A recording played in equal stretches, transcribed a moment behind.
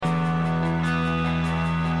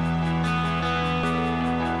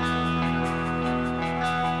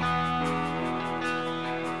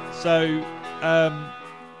So,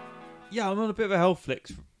 yeah, I'm on a bit of a health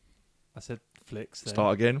flex. I said flex there.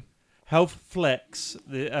 Start again. Health flex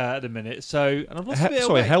at the minute. So, and I've lost a bit of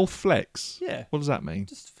Sorry, weight. health flex? Yeah. What does that mean?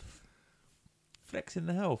 Just flexing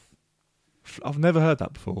the health. I've never heard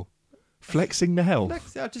that before. Flexing the health.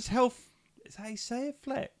 Flex, just health. Is how you say it?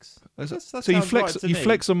 Flex. That That so you sounds flex, right to you me.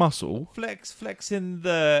 flex a muscle. Flexing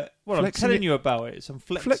the. Well, Flexing I'm telling it- you about it. So I'm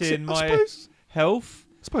flexing my I health.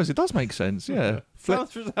 suppose it does make sense. Yeah.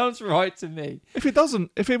 Sounds right to me. If it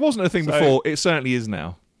wasn't a thing So- before, it certainly is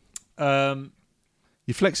now.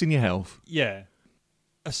 You're flexing your health. Yeah.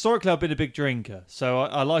 Historically, I've been a big drinker. So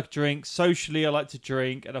I like drinks. Socially, I like to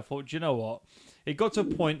drink. And I thought, do you know what? It got to a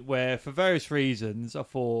point where, for various reasons, I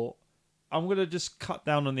thought, I'm going to just cut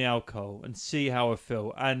down on the alcohol and see how I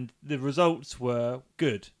feel. And the results were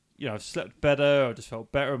good. You know, I've slept better. I just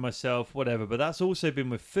felt better in myself, whatever. But that's also been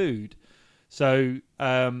with food. So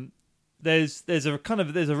there's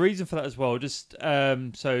a reason for that as well. Just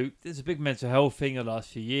so there's a big mental health thing the last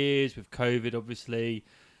few years with COVID, obviously.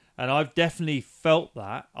 And I've definitely felt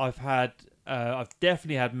that. I've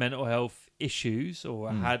definitely had mental health issues,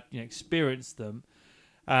 or experienced them,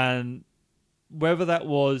 and whether that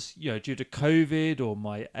was due to COVID or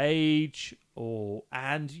my age,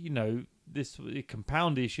 this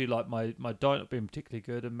compound issue like my diet not being particularly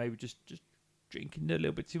good, and maybe just drinking a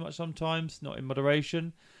little bit too much sometimes, not in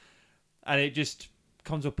moderation, and it just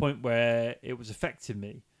comes to a point where it was affecting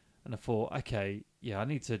me. And I thought, okay, I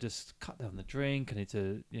need to just cut down the drink. I need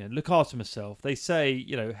to, look after myself. They say,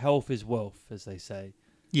 health is wealth, as they say.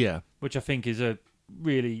 Yeah. Which I think is a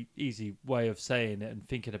really easy way of saying it and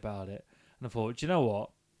thinking about it. And I thought, do you know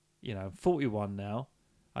what? I'm 41 now.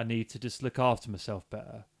 I need to just look after myself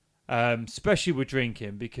better. Especially with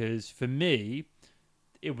drinking, because for me,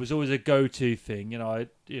 it was always a go-to thing. I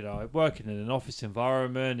working in an office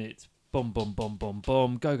environment. It's boom, boom, boom, boom,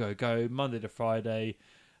 boom, go, go, go, Monday to Friday.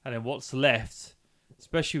 And then what's left,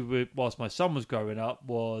 especially whilst my son was growing up,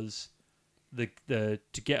 was the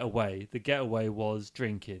to get away. The getaway was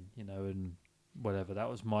drinking, and whatever. That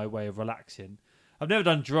was my way of relaxing. I've never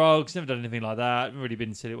done drugs, never done anything like that. I haven't really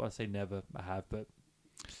been silly. Well, I say never, I have, but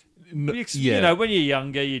when you're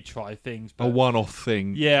younger, you try things. But a one-off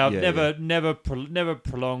thing. Yeah, I've never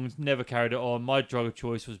prolonged, never carried it on. My drug of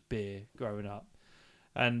choice was beer growing up,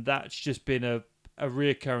 and that's just been a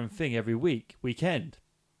reoccurring thing every weekend.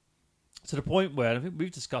 To the point where, and I think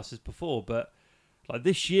we've discussed this before, but like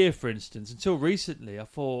this year, for instance, until recently, I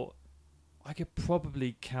thought I could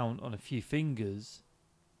probably count on a few fingers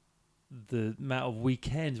the amount of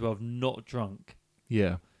weekends where I've not drunk.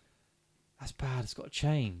 Yeah. That's bad. It's got to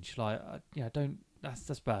change.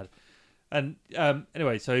 That's bad. And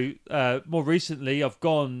anyway, so more recently, I've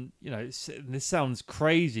gone, this sounds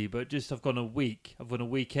crazy, but just I've gone a week. I've gone a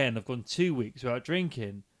weekend. I've gone 2 weeks without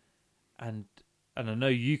drinking. And I know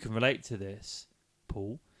you can relate to this,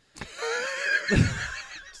 Paul.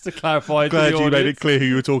 Just to clarify, Glad you made it clear who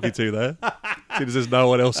you were talking to there. Since there's no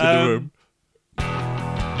one else in the room.